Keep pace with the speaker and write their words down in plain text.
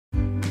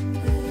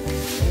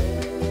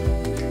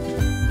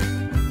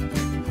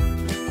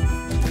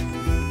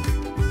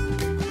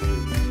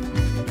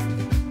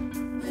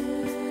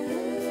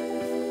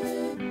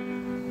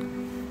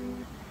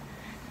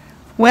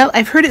Well,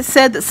 I've heard it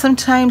said that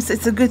sometimes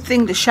it's a good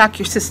thing to shock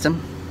your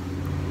system.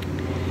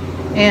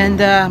 And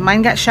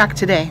mine got shocked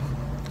today.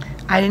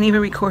 I didn't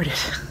even record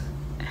it.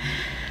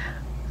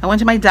 I went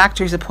to my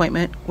doctor's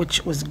appointment,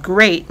 which was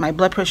great. My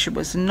blood pressure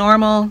was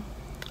normal.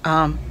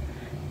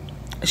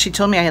 She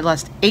told me I had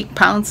lost 8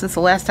 pounds since the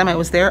last time I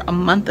was there a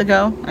month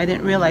ago. I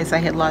didn't realize I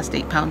had lost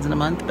 8 pounds in a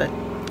month, but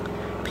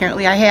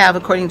apparently I have,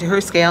 according to her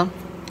scale.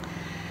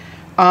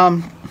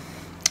 But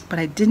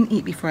I didn't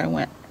eat before I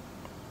went.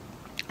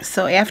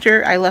 So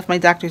after I left my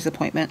doctor's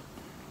appointment,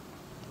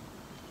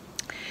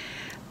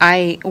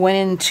 I went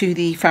into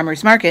the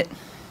farmer's market,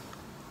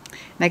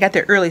 and I got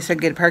there early so I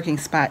could get a parking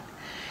spot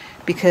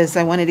because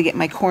I wanted to get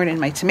my corn and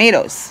my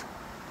tomatoes,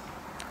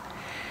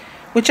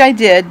 which I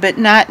did, but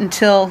not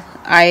until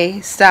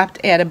I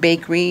stopped at a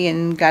bakery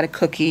and got a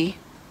cookie.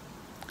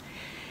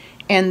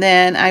 And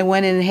then I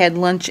went in and had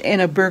lunch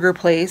in a burger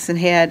place and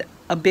had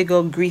a big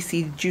old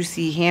greasy,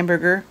 juicy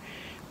hamburger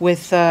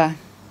with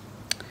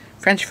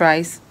French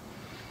fries.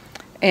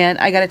 And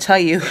I gotta tell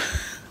you,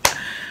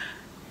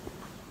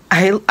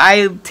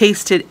 I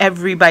tasted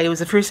every bite. It was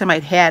the first time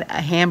I'd had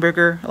a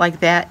hamburger like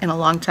that in a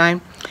long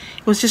time.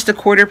 It was just a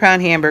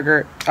quarter-pound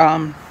hamburger.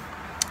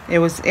 It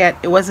wasn't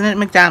at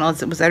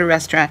McDonald's. It was at a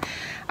restaurant.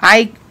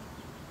 I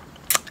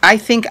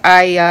think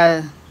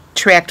I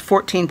tracked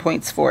 14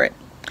 points for it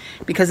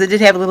because it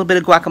did have a little bit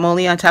of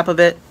guacamole on top of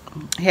it.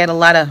 It had a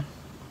lot of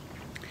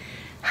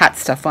hot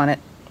stuff on it.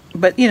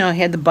 But, you know, I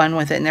had the bun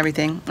with it and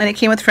everything. And it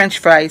came with French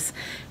fries.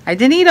 I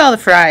didn't eat all the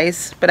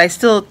fries, but I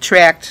still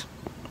tracked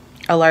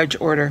a large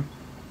order.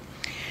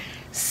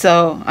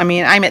 So, I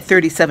mean, I'm at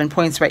 37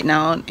 points right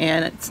now,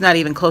 and it's not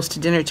even close to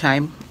dinner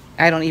time.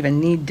 I don't even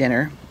need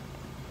dinner.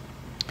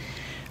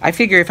 I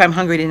figure if I'm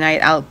hungry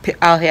tonight,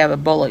 I'll have a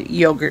bowl of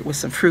yogurt with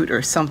some fruit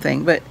or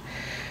something. But,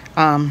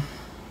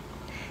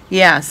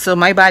 yeah, so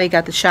my body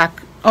got the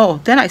shock.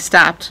 Oh, then I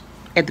stopped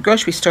at the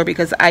grocery store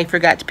because I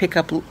forgot to pick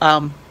up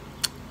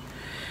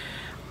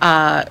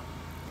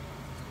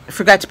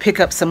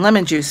some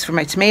lemon juice for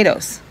my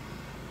tomatoes.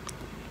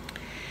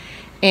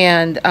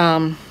 And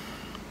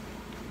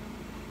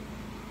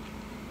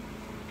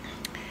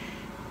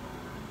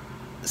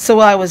so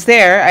while I was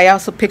there, I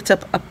also picked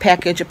up a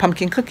package of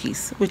pumpkin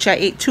cookies, which I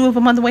ate 2 of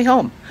them on the way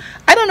home.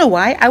 I don't know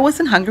why. I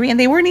wasn't hungry, and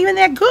they weren't even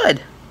that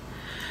good.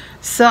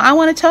 So I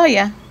want to tell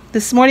you,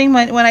 this morning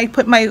when I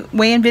put my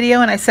weigh-in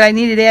video and I said I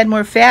needed to add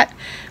more fat,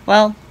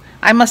 well,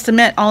 I must have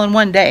meant all in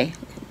one day,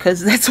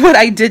 because that's what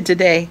I did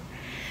today.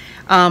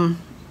 And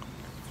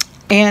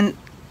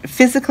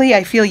physically,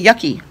 I feel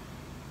yucky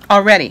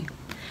already,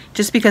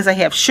 just because I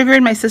have sugar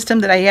in my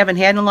system that I haven't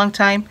had in a long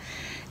time,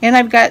 and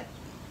I've got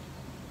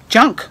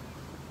junk,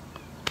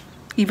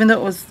 even though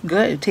it was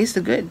good. It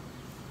tasted good,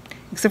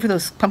 except for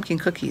those pumpkin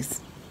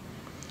cookies.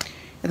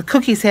 The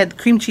cookies had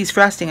cream cheese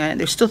frosting on it.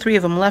 There's still 3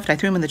 of them left. I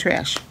threw them in the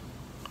trash.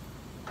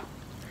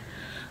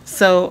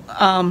 So,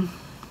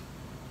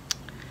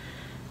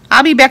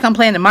 I'll be back on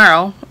plan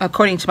tomorrow,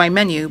 according to my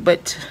menu,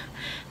 but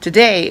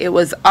today it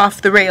was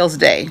off the rails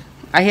day.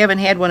 I haven't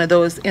had one of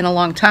those in a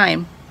long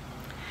time.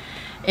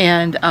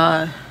 And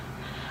all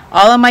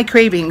of my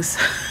cravings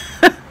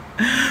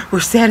were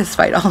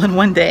satisfied all in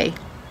one day.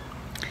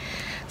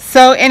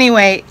 So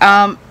anyway,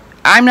 I'm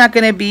not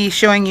going to be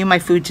showing you my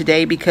food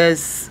today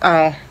because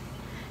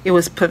it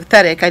was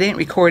pathetic. I didn't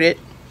record it.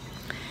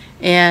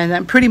 And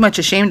I'm pretty much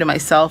ashamed of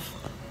myself.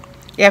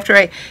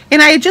 I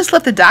had just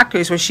left the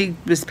doctor's where she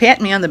was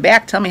patting me on the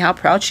back, telling me how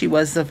proud she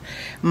was of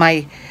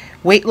my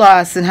weight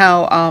loss and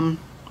how,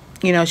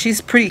 you know,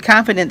 she's pretty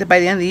confident that by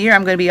the end of the year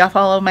I'm going to be off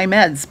all of my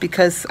meds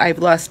because I've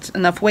lost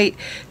enough weight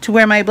to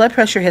where my blood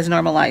pressure has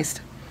normalized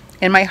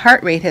and my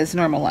heart rate has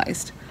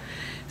normalized.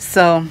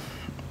 So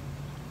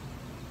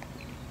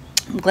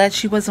I'm glad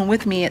she wasn't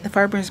with me at the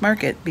farmer's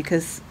market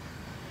because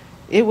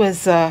it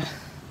was, I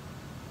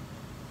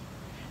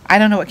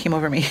don't know what came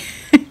over me.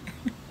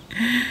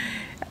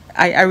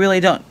 I really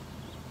don't.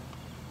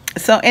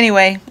 So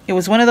anyway, it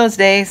was one of those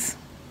days.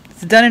 It's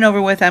done and over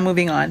with. I'm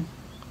moving on.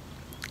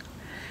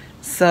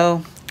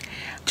 So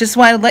just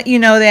wanted to let you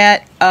know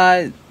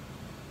that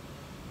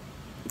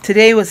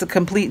today was a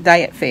complete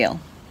diet fail.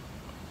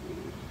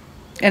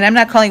 And I'm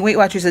not calling Weight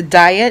Watchers a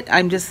diet.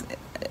 I'm just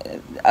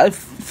a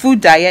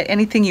food diet.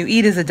 Anything you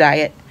eat is a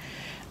diet.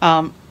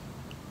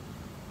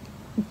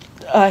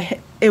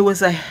 It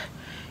was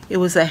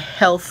a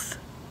health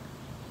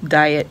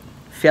diet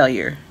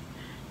failure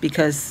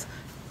because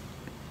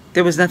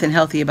there was nothing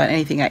healthy about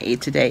anything I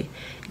ate today,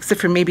 except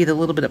for maybe the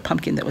little bit of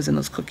pumpkin that was in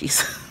those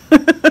cookies.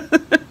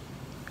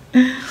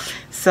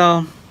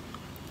 So,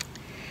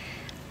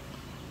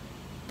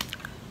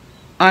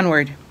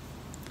 onward.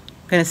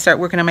 I'm going to start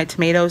working on my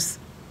tomatoes,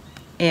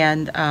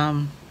 and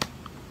I'll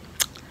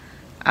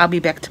be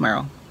back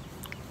tomorrow.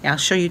 I'll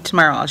show you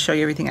tomorrow. I'll show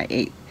you everything I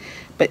ate.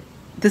 But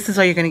this is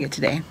all you're going to get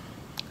today.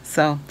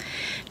 So,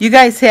 you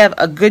guys have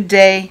a good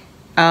day.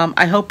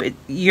 I hope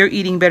you're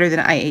eating better than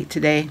I ate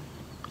today.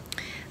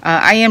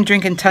 I am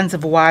drinking tons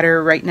of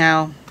water right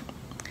now.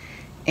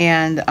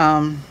 And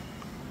the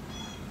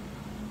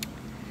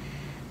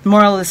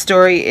moral of the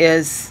story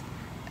is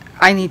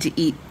I need to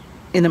eat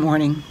in the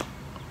morning.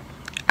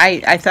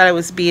 I thought I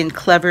was being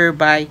clever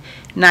by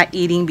not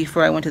eating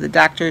before I went to the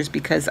doctor's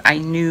because I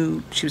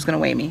knew she was going to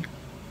weigh me.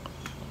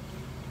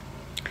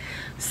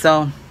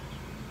 So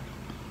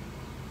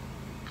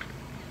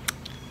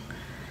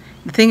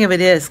the thing of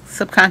it is,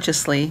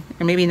 subconsciously,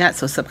 or maybe not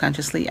so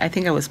subconsciously, I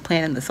think I was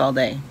planning this all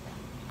day.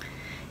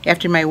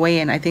 After my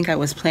weigh-in, I think I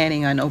was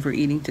planning on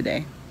overeating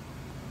today.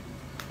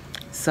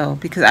 So,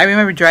 because I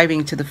remember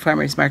driving to the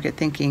farmer's market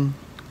thinking,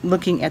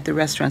 looking at the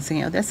restaurant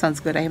saying, oh, that sounds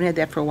good. I haven't had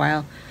that for a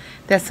while.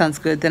 That sounds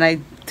good. Then I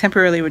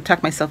temporarily would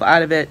talk myself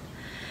out of it.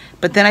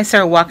 But then I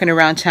started walking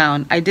around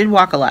town. I did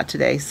walk a lot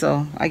today,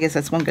 so I guess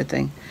that's one good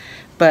thing.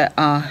 But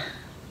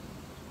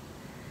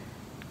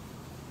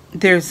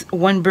there's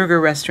one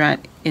burger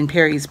restaurant in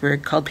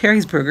Perrysburg called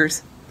Perry's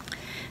Burgers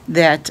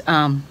that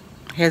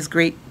has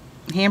great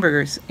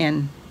hamburgers,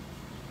 and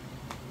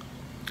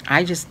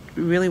I just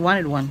really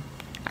wanted one.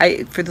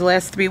 For the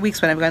last 3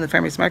 weeks when I've gone to the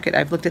farmer's market,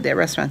 I've looked at that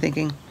restaurant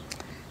thinking,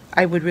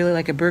 I would really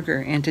like a burger,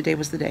 and today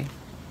was the day.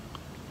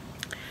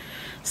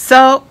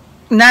 So,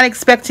 not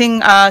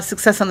expecting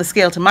success on the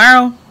scale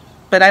tomorrow,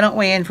 but I don't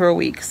weigh in for a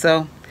week,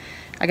 so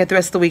I got the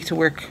rest of the week to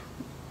work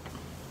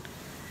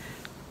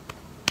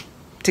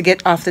to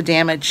get off the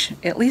damage.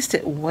 At least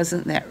it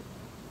wasn't that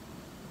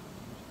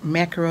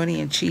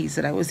macaroni and cheese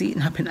that I was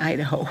eating up in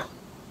Idaho,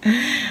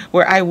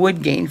 where I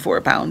would gain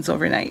 4 pounds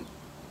overnight.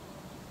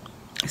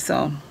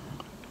 So,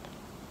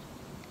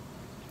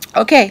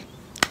 okay.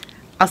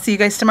 I'll see you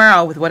guys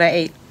tomorrow with what I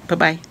ate.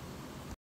 Bye-bye.